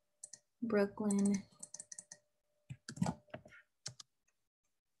 Brooklyn.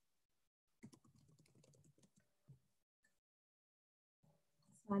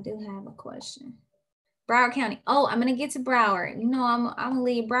 I do have a question. Broward County. Oh, I'm gonna get to Broward. You know, I'm gonna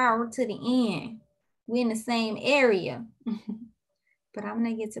leave Broward to the end. We're in the same area, but I'm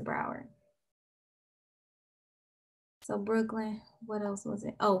gonna get to Broward. So Brooklyn, what else was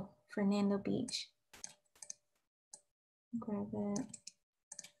it? Oh, Fernando Beach. Grab that.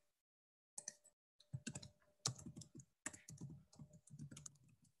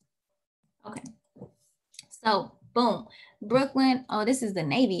 Okay. So boom, Brooklyn. Oh, this is the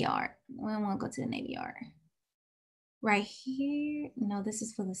Navy Yard. I want to go to the Navy Yard. Right here. No, this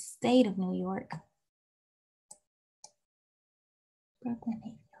is for the state of New York. Brooklyn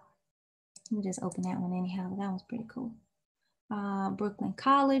Navy Yard. Let me just open that one anyhow. That was pretty cool. Brooklyn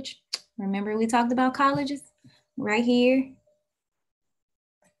College. Remember we talked about colleges? Right here.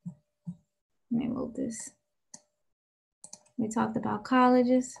 Let me move this. We talked about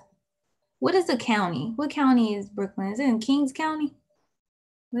colleges. What is the county? What county is Brooklyn? Is it in Kings County?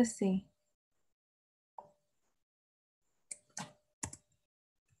 Let's see.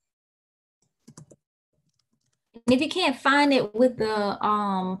 And if you can't find it with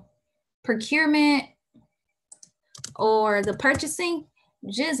the procurement or the purchasing,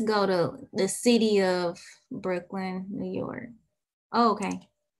 just go to the city of Brooklyn, New York. Oh, okay.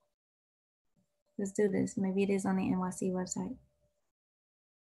 Let's do this. Maybe it is on the NYC website.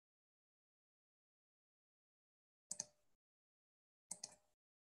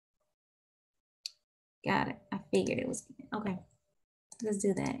 Got it. I figured it was. Okay. Let's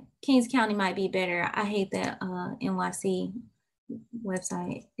do that. Kings County might be better. I hate that NYC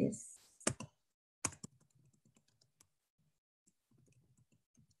website is.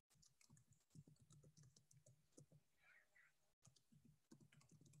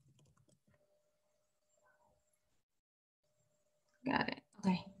 Got it.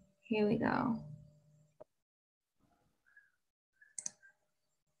 Okay, here we go.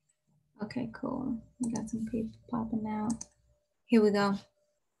 Okay, cool. We got some people popping out. Here we go.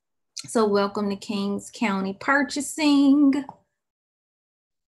 So welcome to Kings County Purchasing.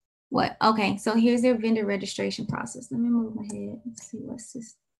 What? Okay, so here's their vendor registration process. Let me move my head and see what's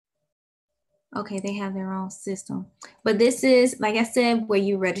this. Okay, they have their own system. But this is, like I said, where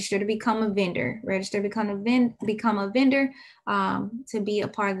you register to become a vendor. Register to become a vendor to be a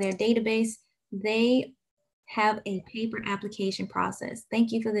part of their database. They have a paper application process.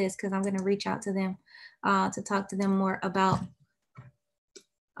 Thank you for this, because I'm going to reach out to them to talk to them more about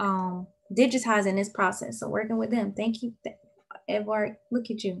digitizing this process. So working with them. Thank you, Edward.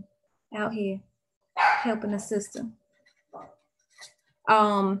 Look at you out here helping the system.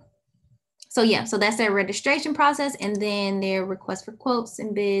 So yeah, so that's their registration process, and then their request for quotes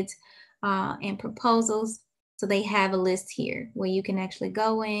and bids and proposals. So they have a list here where you can actually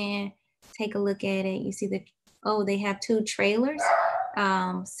go in, take a look at it. You see that, oh, they have 2 trailers,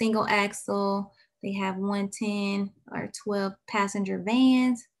 single axle. They have 110 or 12 passenger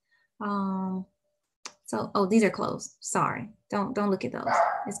vans. So, oh, these are closed. Sorry, don't look at those.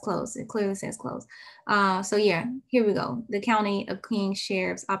 It's closed. It clearly says closed. So yeah, here we go. The County of Kings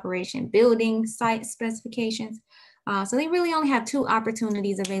Sheriff's Operation Building Site Specifications. So they really only have 2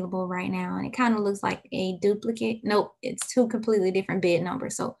 opportunities available right now, and it kind of looks like a duplicate. Nope, it's 2 completely different bid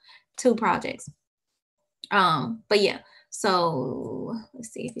numbers. So 2 projects. But yeah, so let's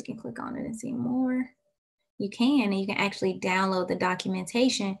see if you can click on it and see more. You can, and you can actually download the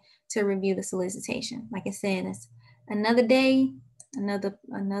documentation to review the solicitation. Like I said, it's another day, another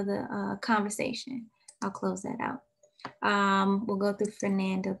conversation. I'll close that out. We'll go through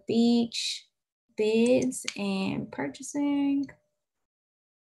Fernando Beach, bids and purchasing.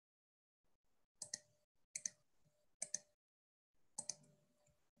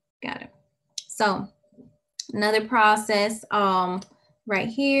 Got it. So another process, right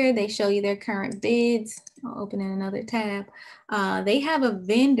here, they show you their current bids. I'll open in another tab. They have a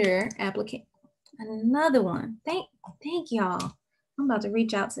vendor application. Another one. Thank y'all. I'm about to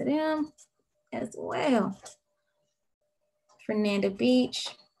reach out to them as well. Fernando Beach.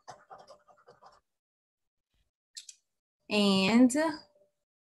 And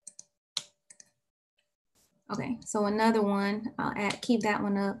okay, so another one, I'll keep that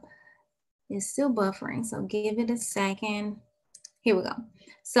one up. It's still buffering, so give it a second. Here we go.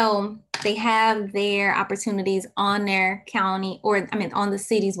 So they have their opportunities on their county, or I mean, on the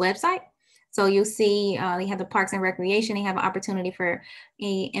city's website. So you'll see they have the Parks and Recreation. They have an opportunity for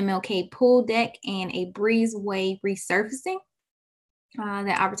a MLK pool deck and a breezeway resurfacing.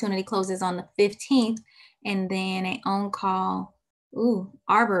 That opportunity closes on the 15th, and then an on-call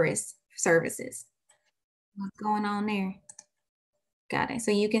arborist services. What's going on there? Got it.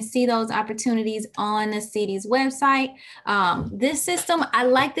 So you can see those opportunities on the city's website. This system, I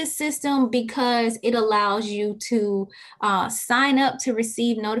like this system because it allows you to sign up to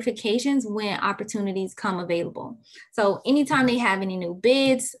receive notifications when opportunities come available. So anytime they have any new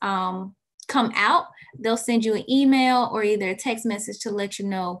bids come out, they'll send you an email or either a text message to let you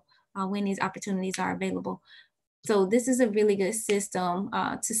know when these opportunities are available. So this is a really good system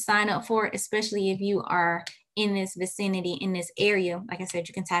to sign up for, especially if you are in this vicinity, in this area. Like I said,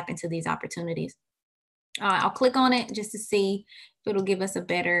 you can tap into these opportunities. I'll click on it just to see if it'll give us a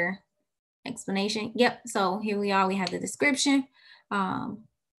better explanation. Yep, so here we are, we have the description.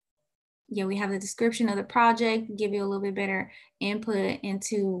 Yeah, we have the description of the project, give you a little bit better input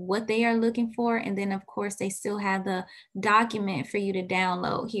into what they are looking for. And then of course, they still have the document for you to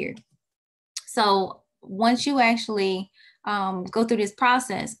download here. So once you actually go through this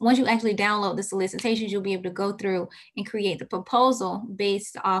process, once you actually download the solicitations, you'll be able to go through and create the proposal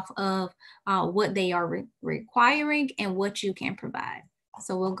based off of what they are requiring and what you can provide.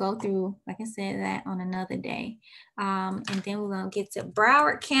 So we'll go through, like I said, that on another day. And then we're gonna get to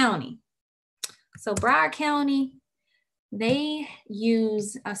Broward County. So Broward County, they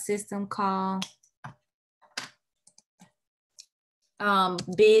use a system called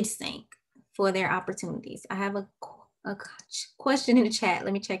BidSync for their opportunities. I have a question in the chat.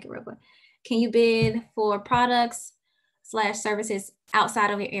 Let me check it real quick. Can you bid for products / services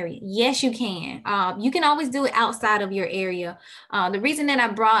outside of your area? Yes, you can. You can always do it outside of your area. The reason that I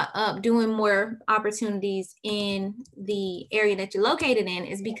brought up doing more opportunities in the area that you're located in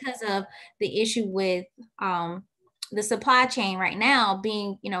is because of the issue with the supply chain right now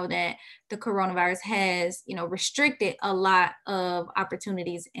being, that the coronavirus has, restricted a lot of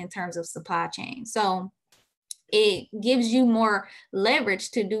opportunities in terms of supply chain. So it gives you more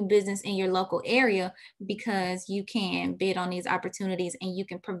leverage to do business in your local area because you can bid on these opportunities and you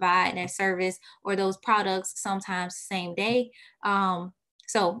can provide that service or those products sometimes same day.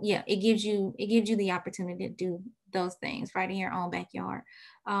 So yeah, it gives you the opportunity to do those things right in your own backyard.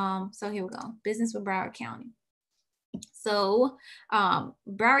 So here we go, business with Broward County. So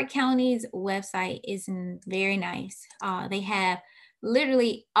Broward County's website is very nice. They have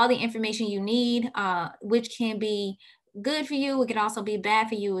literally all the information you need, which can be good for you. It can also be bad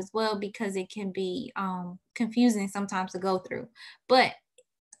for you as well because it can be confusing sometimes to go through. But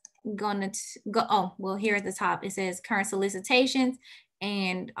here at the top, it says current solicitations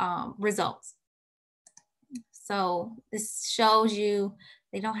and results. So this shows you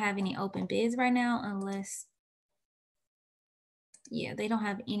they don't have any open bids right now unless, yeah, they don't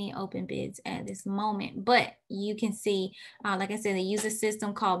have any open bids at this moment, but you can see, like I said, they use a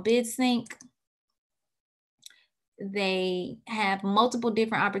system called BidSync. They have multiple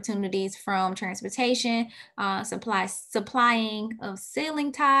different opportunities from transportation, supplying of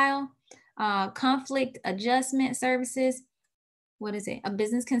ceiling tile, conflict adjustment services. What is it? A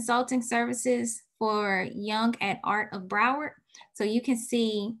business consulting services for Young at Art of Broward. So you can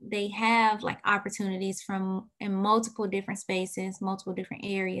see they have like opportunities in multiple different spaces, multiple different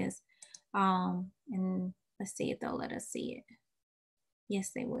areas. And let's see if they'll let us see it. Yes,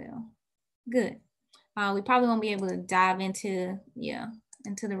 they will. Good. We probably won't be able to dive into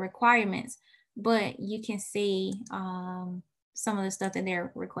the requirements, but you can see some of the stuff that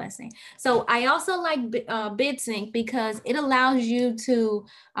they're requesting. So I also like BidSync because it allows you to,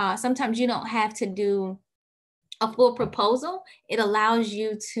 sometimes you don't have to do a full proposal. It allows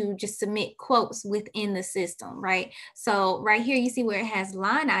you to just submit quotes within the system, right? So right here, you see where it has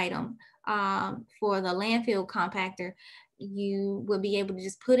line item for the landfill compactor. You will be able to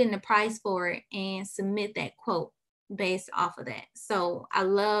just put in the price for it and submit that quote based off of that. So I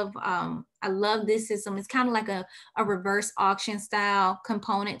love this system. It's kind of like a reverse auction style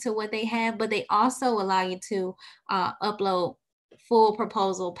component to what they have, but they also allow you to upload full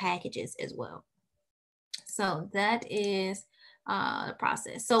proposal packages as well. So that is the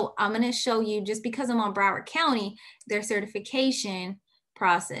process. So I'm going to show you, just because I'm on Broward County, their certification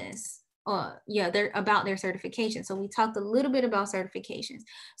process. They're about their certification. So we talked a little bit about certifications.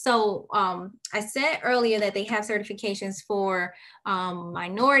 So I said earlier that they have certifications for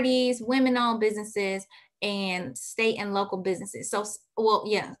minorities, women-owned businesses, and state and local businesses. So,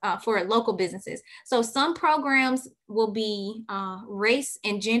 for local businesses. So some programs will be race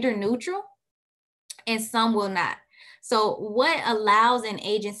and gender neutral, and some will not. So what allows an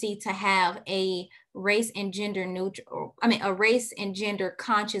agency to have a race and gender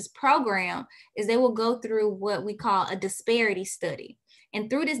conscious program is they will go through what we call a disparity study. And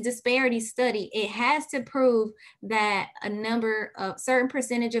through this disparity study, it has to prove that a number of certain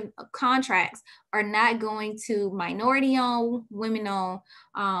percentage of contracts are not going to minority-owned, women-owned,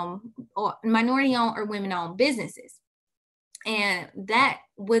 or minority-owned or women-owned businesses. And that,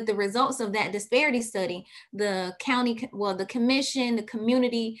 with the results of that disparity study, the county, well, the commission, the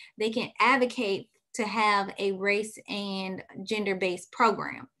community, they can advocate to have a race and gender-based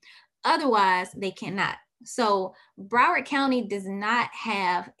program. Otherwise, they cannot. So Broward County does not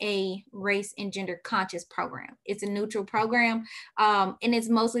have a race and gender conscious program. It's a neutral program. And it's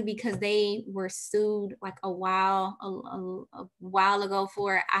mostly because they were sued like a while ago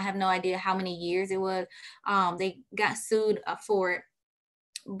for it. I have no idea how many years it was. They got sued for it,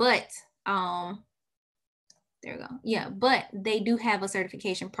 but there we go. Yeah, but they do have a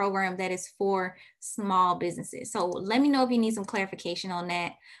certification program that is for small businesses. So let me know if you need some clarification on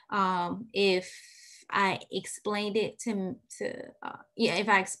that. If I explained it if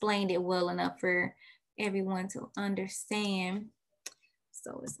I explained it well enough for everyone to understand.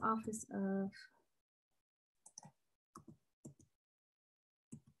 So it's Office of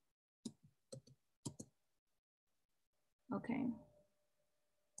okay.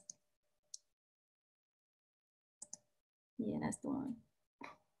 Yeah, that's the one.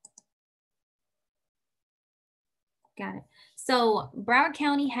 Got it. So Broward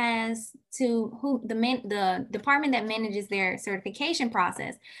County has the department that manages their certification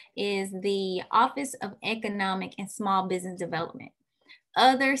process is the Office of Economic and Small Business Development.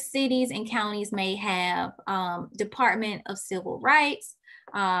 Other cities and counties may have Department of Civil Rights.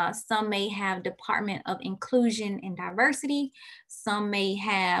 Some may have Department of Inclusion and Diversity. Some may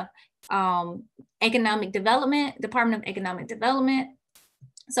have Economic Development, Department of Economic Development.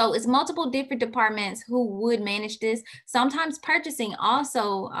 So it's multiple different departments who would manage this. Sometimes purchasing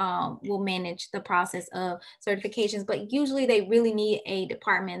also will manage the process of certifications, but usually they really need a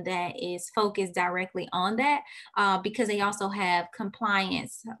department that is focused directly on that because they also have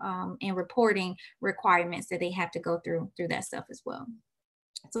compliance and reporting requirements that they have to go through that stuff as well.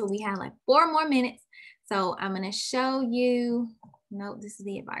 So we have like 4 more minutes. So I'm going to show you, no, this is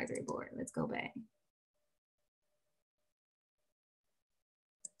the advisory board. Let's go back.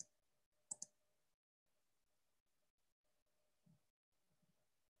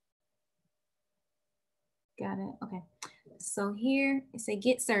 Got it. Okay. So here it says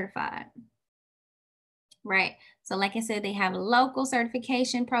get certified. Right. So like I said, they have local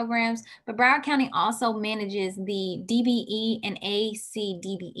certification programs, but Broward County also manages the DBE and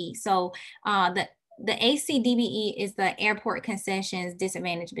ACDBE. So the ACDBE is the Airport Concessions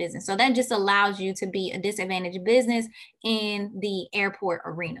Disadvantaged Business. So that just allows you to be a disadvantaged business in the airport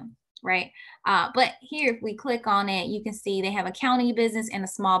arena. Right. But here, if we click on it, you can see they have a county business and a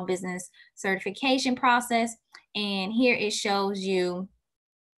small business certification process. And here it shows you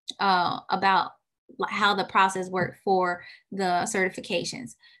about how the process worked for the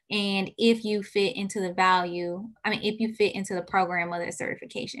certifications. And if you fit into the value, if you fit into the program of the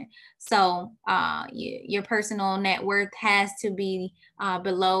certification. So your personal net worth has to be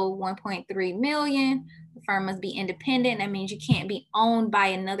below 1.3 million. The firm must be independent. That means you can't be owned by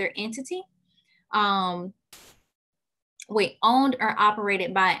another entity. Owned or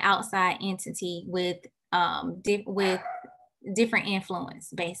operated by an outside entity with different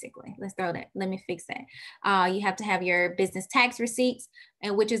influence, basically. Let me fix that. You have to have your business tax receipts,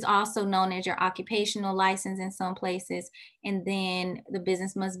 and which is also known as your occupational license in some places. And then the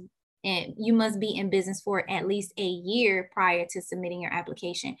business you must be in business for at least a year prior to submitting your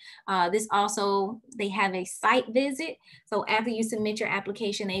application. This also, they have a site visit. So after you submit your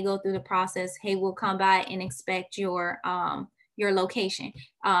application, they go through the process. Hey, we'll come by and inspect your location.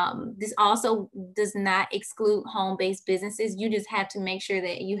 This also does not exclude home-based businesses. You just have to make sure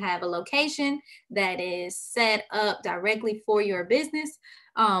that you have a location that is set up directly for your business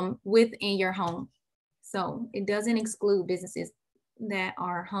within your home. So it doesn't exclude businesses that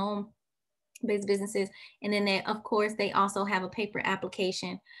are home-based businesses. And then of course, they also have a paper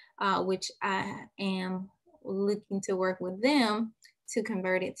application, which I am looking to work with them to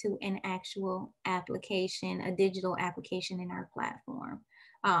convert it to an actual application, a digital application in our platform.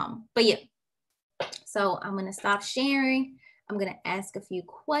 But yeah, so I'm gonna stop sharing. I'm gonna ask a few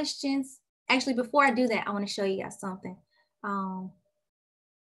questions. Actually, before I do that, I wanna show you guys something. I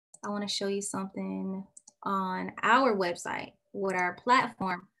wanna show you something on our website with our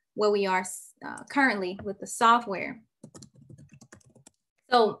platform, where we are currently with the software.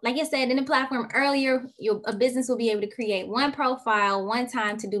 So like I said in the platform earlier, a business will be able to create one profile, one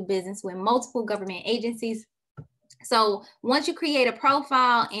time to do business with multiple government agencies. So once you create a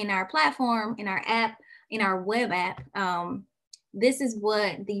profile in our platform, in our app, in our web app, this is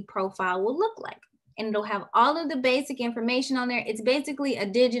what the profile will look like. And it'll have all of the basic information on there. It's basically a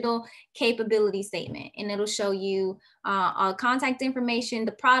digital capability statement, and it'll show you all contact information,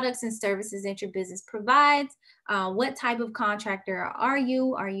 the products and services that your business provides, what type of contractor are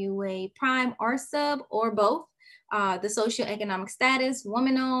you? Are you a prime or sub or both? The socioeconomic status,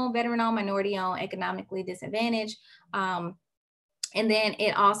 woman-owned, veteran-owned, minority-owned, economically disadvantaged. And then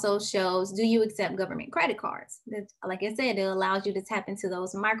it also shows, do you accept government credit cards? That's, like I said, it allows you to tap into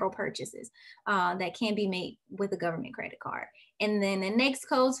those micro purchases that can be made with a government credit card. And then the next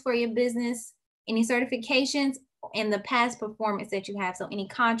codes for your business, any certifications, and the past performance that you have. So any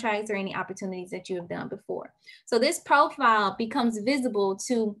contracts or any opportunities that you have done before. So this profile becomes visible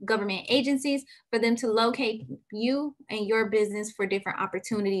to government agencies for them to locate you and your business for different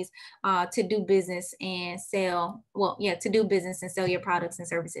opportunities to do business and sell, to do business and sell your products and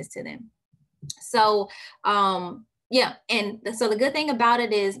services to them. So yeah, and so the good thing about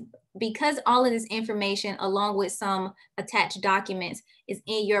it is, because all of this information along with some attached documents is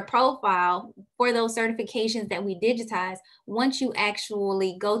in your profile for those certifications that we digitize, once you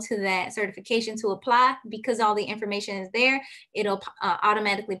actually go to that certification to apply, because all the information is there, it'll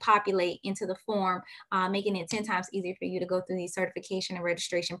automatically populate into the form, making it 10 times easier for you to go through these certification and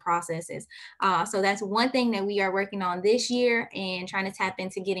registration processes. So that's one thing that we are working on this year, and trying to tap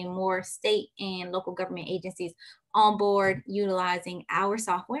into getting more state and local government agencies on board utilizing our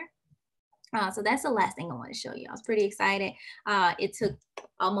software. So that's the last thing I want to show you. I was pretty excited. It took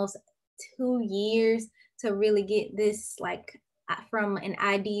almost 2 years to really get this, like, from an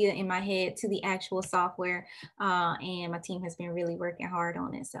idea in my head to the actual software. And my team has been really working hard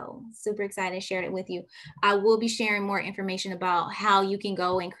on it. So super excited to share it with you. I will be sharing more information about how you can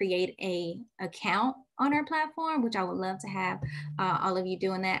go and create a account on our platform, which I would love to have all of you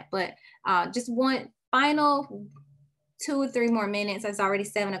doing that. But just one final 2 or 3 more minutes. It's already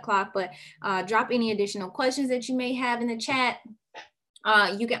 7 o'clock, but drop any additional questions that you may have in the chat.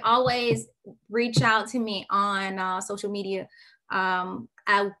 You can always reach out to me on social media.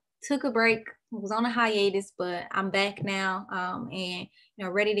 I took a break, was on a hiatus, but I'm back now, and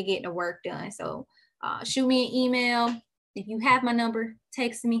ready to get the work done. So shoot me an email. If you have my number,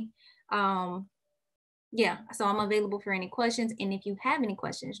 text me. Yeah, so I'm available for any questions. And if you have any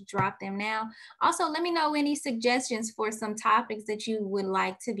questions, drop them now. Also, let me know any suggestions for some topics that you would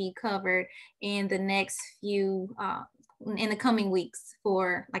like to be covered in the next few, in the coming weeks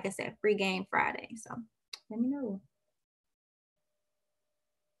for, like I said, Free Game Friday. So let me know.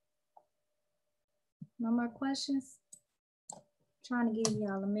 No more questions? I'm trying to give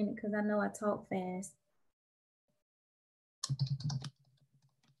y'all a minute because I know I talk fast.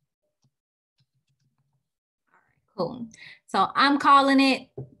 Cool. So I'm calling it.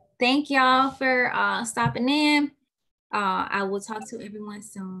 Thank y'all for stopping in. I will talk to everyone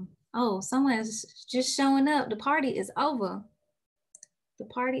soon. Oh, someone is just showing up. The party is over. The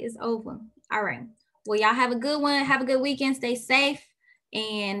party is over. All right. Well, y'all have a good one. Have a good weekend. Stay safe.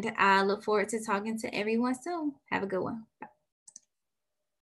 And I look forward to talking to everyone soon. Have a good one. Bye.